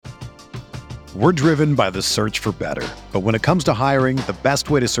We're driven by the search for better. But when it comes to hiring, the best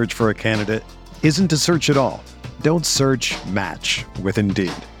way to search for a candidate isn't to search at all. Don't search, match with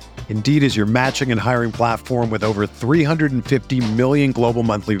Indeed. Indeed is your matching and hiring platform with over 350 million global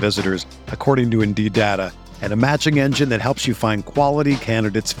monthly visitors, according to Indeed data, and a matching engine that helps you find quality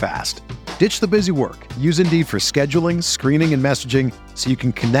candidates fast. Ditch the busy work. Use Indeed for scheduling, screening, and messaging so you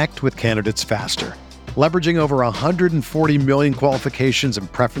can connect with candidates faster. Leveraging over 140 million qualifications and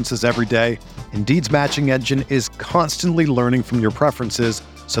preferences every day, Indeed's matching engine is constantly learning from your preferences,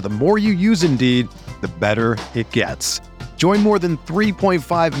 so the more you use Indeed, the better it gets. Join more than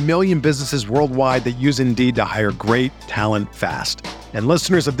 3.5 million businesses worldwide that use Indeed to hire great talent fast. And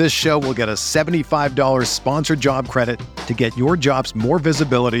listeners of this show will get a $75 sponsored job credit to get your jobs more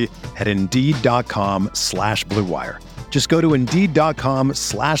visibility at Indeed.com/Blue Wire. Just go to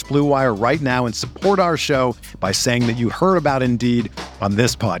Indeed.com/Blue Wire right now and support our show by saying that you heard about Indeed on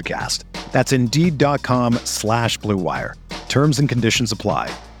this podcast. That's Indeed.com/Blue Wire. Terms and conditions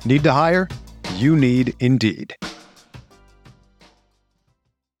apply. Need to hire? You need Indeed.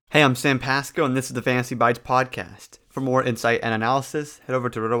 Hey, I'm Sam Pasco, and this is the Fantasy Bites podcast. For more insight and analysis, head over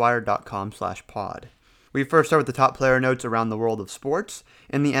to rotowire.com/pod. We first start with the top player notes around the world of sports.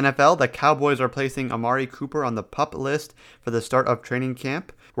 In the NFL, the Cowboys are placing Amari Cooper on the PUP list for the start of training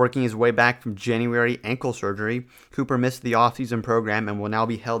camp. Working his way back from January ankle surgery, Cooper missed the offseason program and will now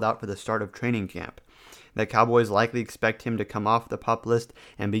be held out for the start of training camp. The Cowboys likely expect him to come off the PUP list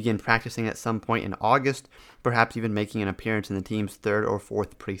and begin practicing at some point in August, perhaps even making an appearance in the team's third or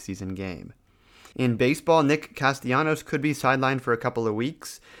fourth preseason game. In baseball, Nick Castellanos could be sidelined for a couple of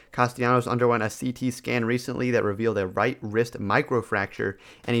weeks. Castellanos underwent a CT scan recently that revealed a right wrist microfracture,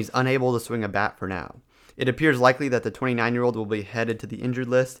 and he's unable to swing a bat for now. It appears likely that the 29-year-old will be headed to the injured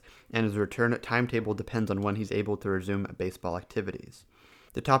list, and his return timetable depends on when he's able to resume baseball activities.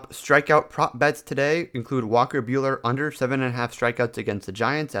 The top strikeout prop bets today include Walker Buehler under 7.5 strikeouts against the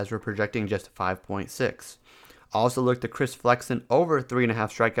Giants, as we're projecting just 5.6. Also look to Chris Flexen over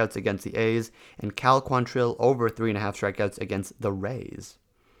 3.5 strikeouts against the A's, and Cal Quantrill over 3.5 strikeouts against the Rays.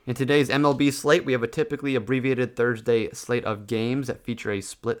 In today's MLB slate, we have a typically abbreviated Thursday slate of games that feature a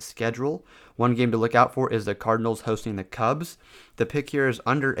split schedule. One game to look out for is the Cardinals hosting the Cubs. The pick here is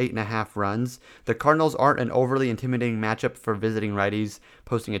under 8.5 runs. The Cardinals aren't an overly intimidating matchup for visiting righties,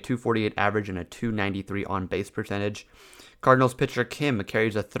 posting a .248 average and a .293 on-base percentage. Cardinals pitcher Kim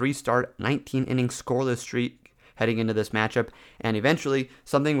carries a 3-start, 19-inning scoreless streak heading into this matchup, and eventually,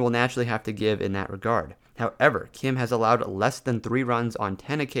 something will naturally have to give in that regard. However, Kim has allowed less than 3 runs on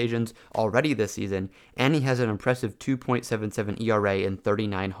 10 occasions already this season, and he has an impressive 2.77 ERA in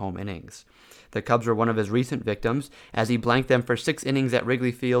 39 home innings. The Cubs were one of his recent victims, as he blanked them for 6 innings at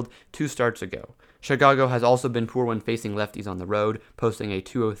Wrigley Field 2 starts ago. Chicago has also been poor when facing lefties on the road, posting a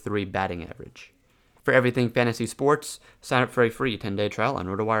 .203 batting average. For everything fantasy sports, sign up for a free 10-day trial on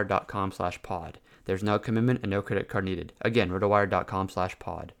rotowire.com/pod. There's no commitment and no credit card needed. Again,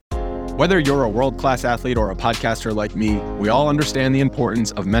 rotowire.com/pod. Whether you're a world-class athlete or a podcaster like me, we all understand the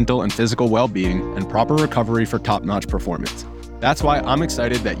importance of mental and physical well-being and proper recovery for top-notch performance. That's why I'm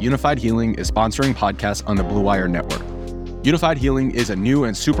excited that Unified Healing is sponsoring podcasts on the Blue Wire Network. Unified Healing is a new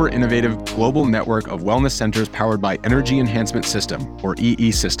and super innovative global network of wellness centers powered by Energy Enhancement System, or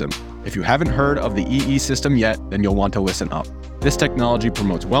EE System. If you haven't heard of the EE System yet, then you'll want to listen up. This technology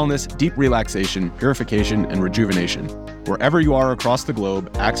promotes wellness, deep relaxation, purification, and rejuvenation. Wherever you are across the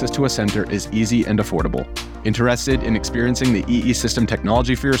globe, access to a center is easy and affordable. Interested in experiencing the EE System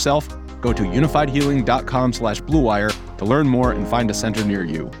technology for yourself? Go to unifiedhealing.com/bluewire to learn more and find a center near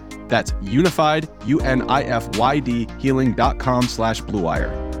you. That's unified, UNIFYD,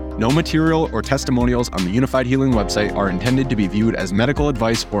 healing.com/bluewire. No material or testimonials on the Unified Healing website are intended to be viewed as medical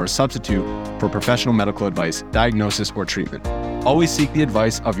advice or a substitute for professional medical advice, diagnosis, or treatment. Always seek the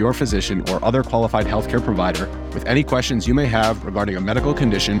advice of your physician or other qualified healthcare provider with any questions you may have regarding a medical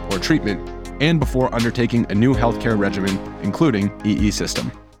condition or treatment and before undertaking a new healthcare regimen, including EE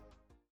System.